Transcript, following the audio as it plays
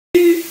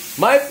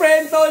My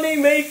friend Tony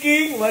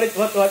making what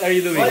are you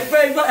doing? My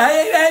friend,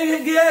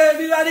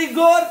 very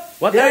good.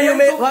 What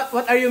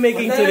are you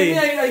making today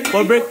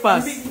for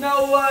breakfast?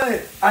 Now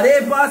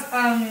arepas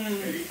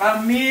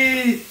and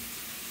meat.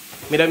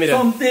 Mira.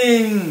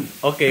 Something.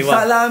 Okay,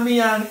 what?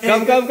 Salami and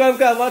egg. Come.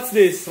 What's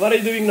this? What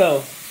are you doing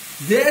now?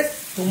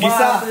 This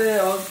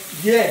tomato.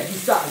 Yeah,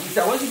 gisa.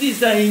 What's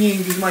gisa in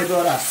English, my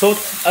brother?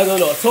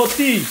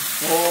 Soti.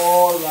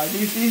 Oh,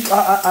 this is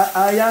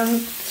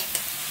ayang.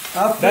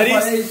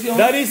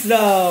 That is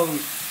the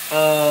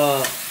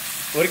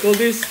what do you call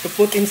this? To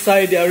put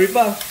inside the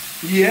aripa.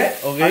 Yeah.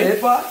 Okay.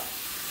 Aripa.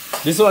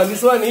 This one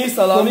is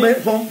salami.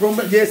 From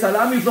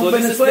salami from so Venezuela.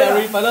 This is the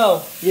aripa now.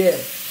 Yeah.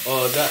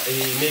 Oh, that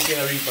he making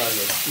aripa.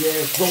 Yeah,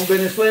 from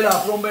Venezuela,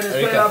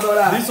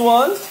 brother. This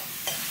one,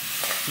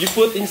 you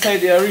put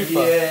inside the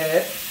aripa.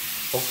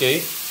 Yeah.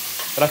 Okay.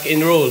 Rock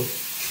and roll.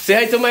 Say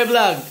hi to my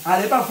vlog.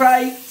 Arepa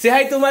fry. Say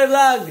hi to my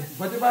vlog.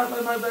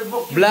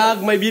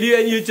 Vlog, my video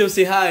on YouTube.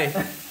 Say hi.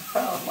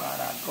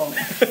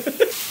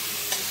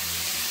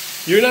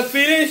 You're not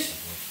finished?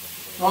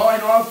 No, I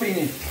know I'm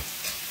finished.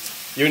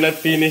 You're not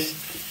finished.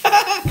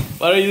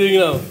 What are you doing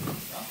now?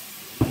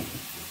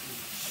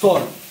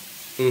 Salt.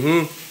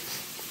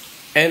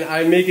 And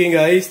I'm making,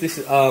 guys,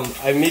 this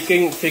I'm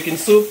making chicken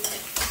soup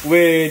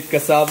with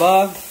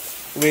cassava,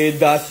 with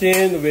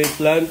dashin, with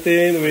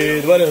plantain,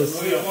 with what else?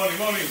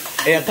 Morning.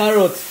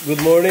 Carrots.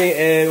 Good morning.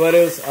 And what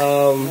else?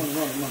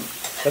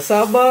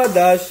 Cassava,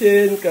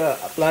 dashin,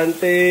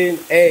 plantain,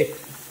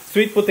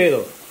 sweet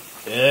potato.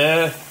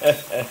 Yeah.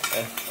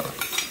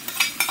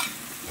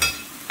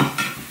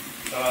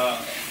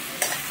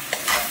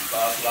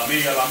 La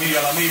amiga.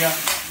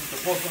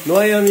 No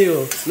hay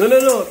amigo.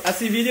 No.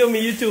 Así video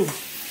mi YouTube.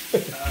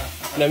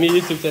 Na mi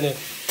YouTube channel.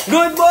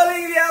 Good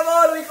morning, mi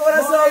amor, mi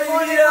corazón,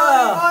 mi vida.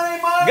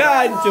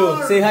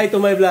 Gancho. Say hi to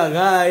my vlog.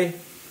 Hi.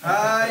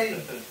 Hi.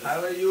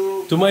 How are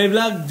you? To my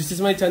vlog. This is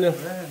my channel.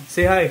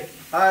 Say hi.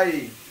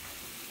 Hi.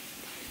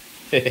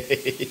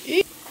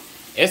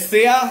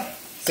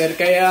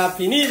 Cerca ya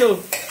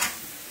finito.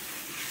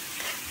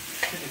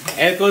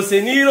 El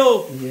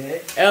cocinero. Yeah.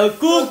 El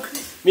cook.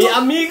 Mi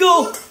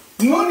amigo.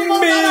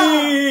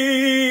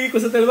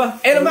 Cosa te va?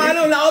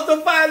 Hermano, la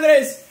otro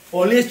padres.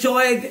 Only show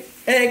egg,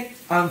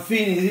 and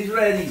finish. It's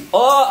ready.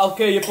 Oh,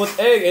 okay. You put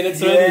egg and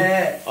it's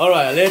ready. All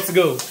right, let's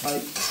go.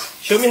 Bye.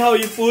 Show me how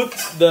you put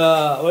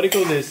the what do you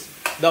call this?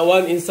 That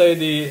one inside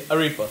the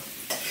aripa.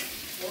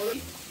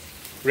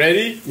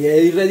 Ready? Yeah,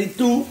 it's ready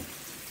too.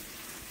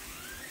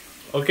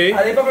 Okay.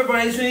 Arepa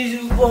preparation is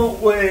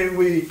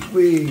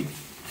with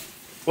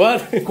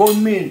What?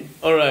 corn meal.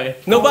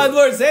 Alright. No bad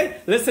words, eh?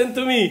 Listen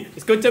to me.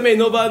 Escúchame,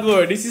 no bad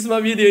word. This is my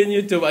video in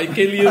YouTube. I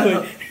kill you.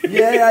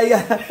 Yeah.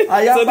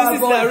 So this is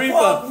the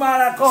aripa.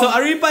 So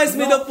aripa is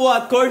made of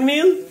what?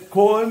 Cornmeal?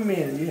 Corn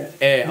meal,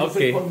 yeah.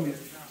 Okay.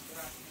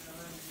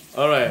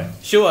 Alright.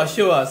 Show us.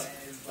 Arepa.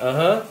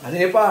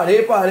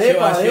 Show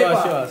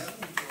us.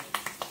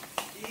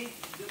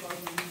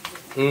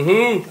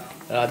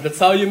 That's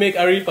how you make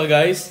aripa,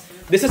 guys.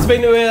 This is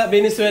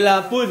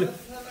Venezuela food.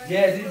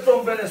 Yes, it's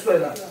from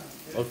Venezuela.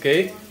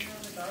 Okay.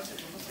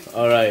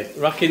 Alright.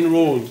 Rock and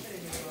roll.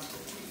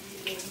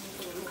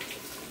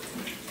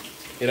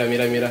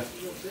 Mira.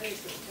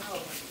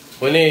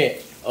 Pone.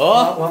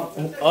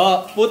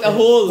 Put a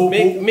hole.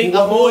 Make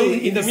a hole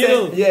in the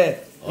middle. Yeah.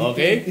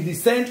 Okay. In the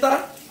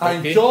center and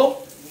Okay.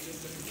 chop.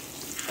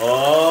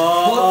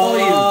 Hot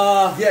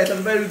oil. Yeah,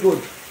 that's very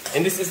good.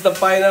 And this is the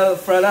final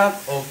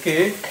product.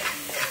 Okay.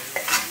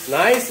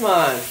 Nice,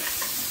 man.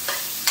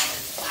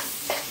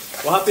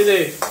 What happened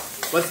there?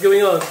 What's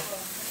going on?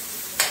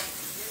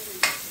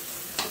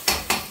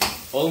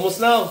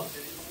 Almost now.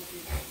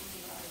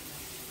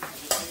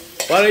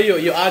 What are you?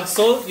 You add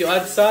salt? You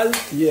add salt?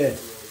 Yeah.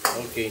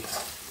 Okay.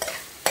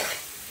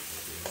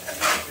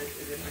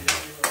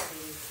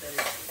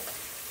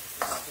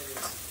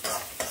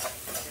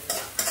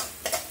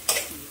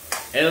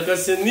 El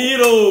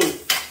cocinero.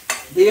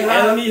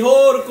 El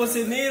mejor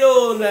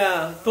cocinero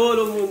na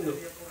todo el mundo.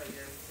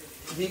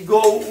 We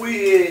go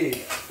with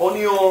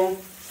onion,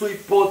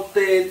 sweet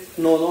potato.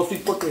 No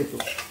sweet potato.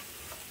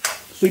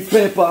 Sweet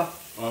pepper.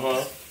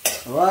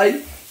 Right?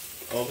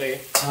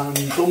 Okay.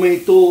 And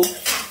tomato,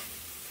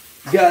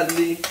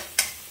 garlic,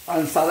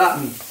 and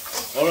salami.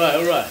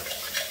 Alright.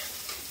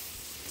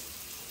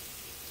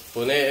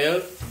 Pone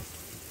el.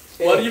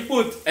 What do you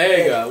put?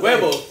 Egg.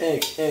 Huevo.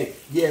 Egg.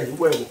 Yes,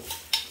 huevo.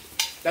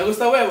 ¿Te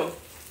gusta huevo?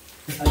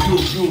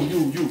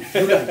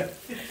 You like.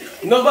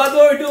 No bad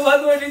word.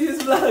 This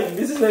is vlog.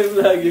 This is my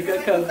vlog. You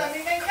can come.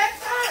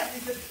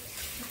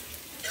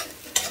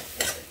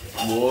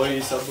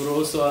 Muy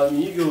sabroso,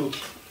 amigo.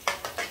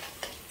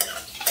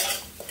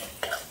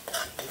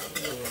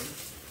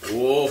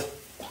 Oh.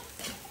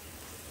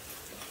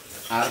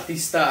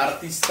 Artista.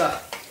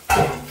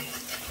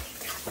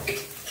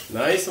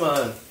 Nice,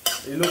 man.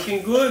 You're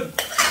looking good.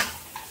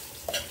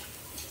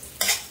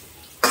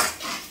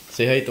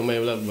 Say hi to my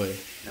vlog, boy.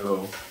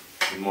 Hello.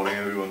 Good morning,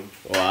 everyone.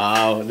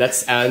 Wow,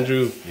 that's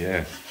Andrew.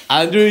 Yeah.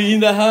 Andrew in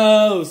the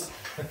house.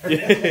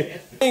 Yeah.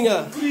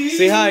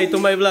 Say hi to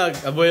my vlog,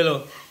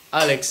 abuelo.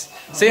 Alex.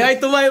 Say hi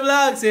to my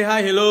vlog. Say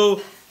hi, hello.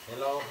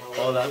 Hello.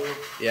 Hola.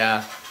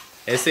 Yeah.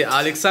 Ese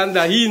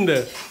Alexander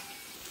Hinder.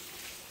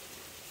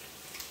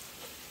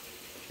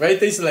 Right,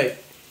 tastes like.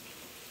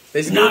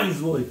 Tastes Nice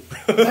good. boy.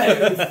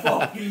 Very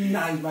fucking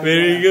nice, my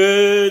Very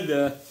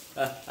brother.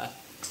 good.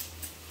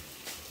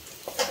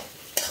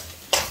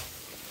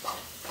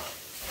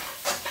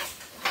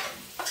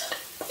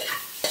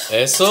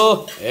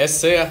 Eso,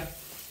 ese.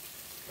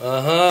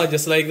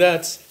 Just like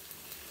that.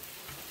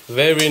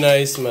 Very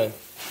nice, man.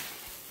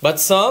 But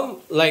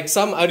like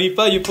some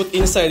Aripa, you put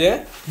inside,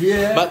 yeah?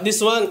 Yeah. But this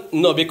one,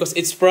 no, because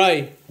it's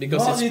fried.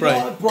 Because no, it's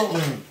fried. No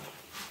problem.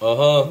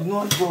 Uh-huh.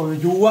 No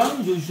problem. You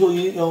want, you show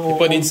it. You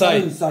put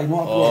inside? Inside, no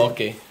problem. Oh,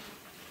 okay.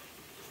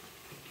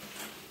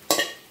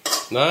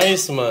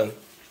 Nice, man.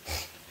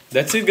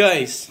 That's it,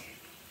 guys.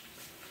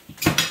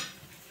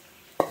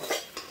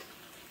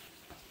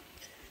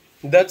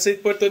 That's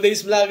it for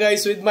today's vlog,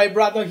 guys, with my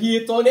brother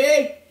here,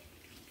 Tony.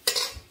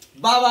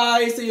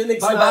 Bye-bye. See you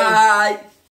next time. Bye-bye.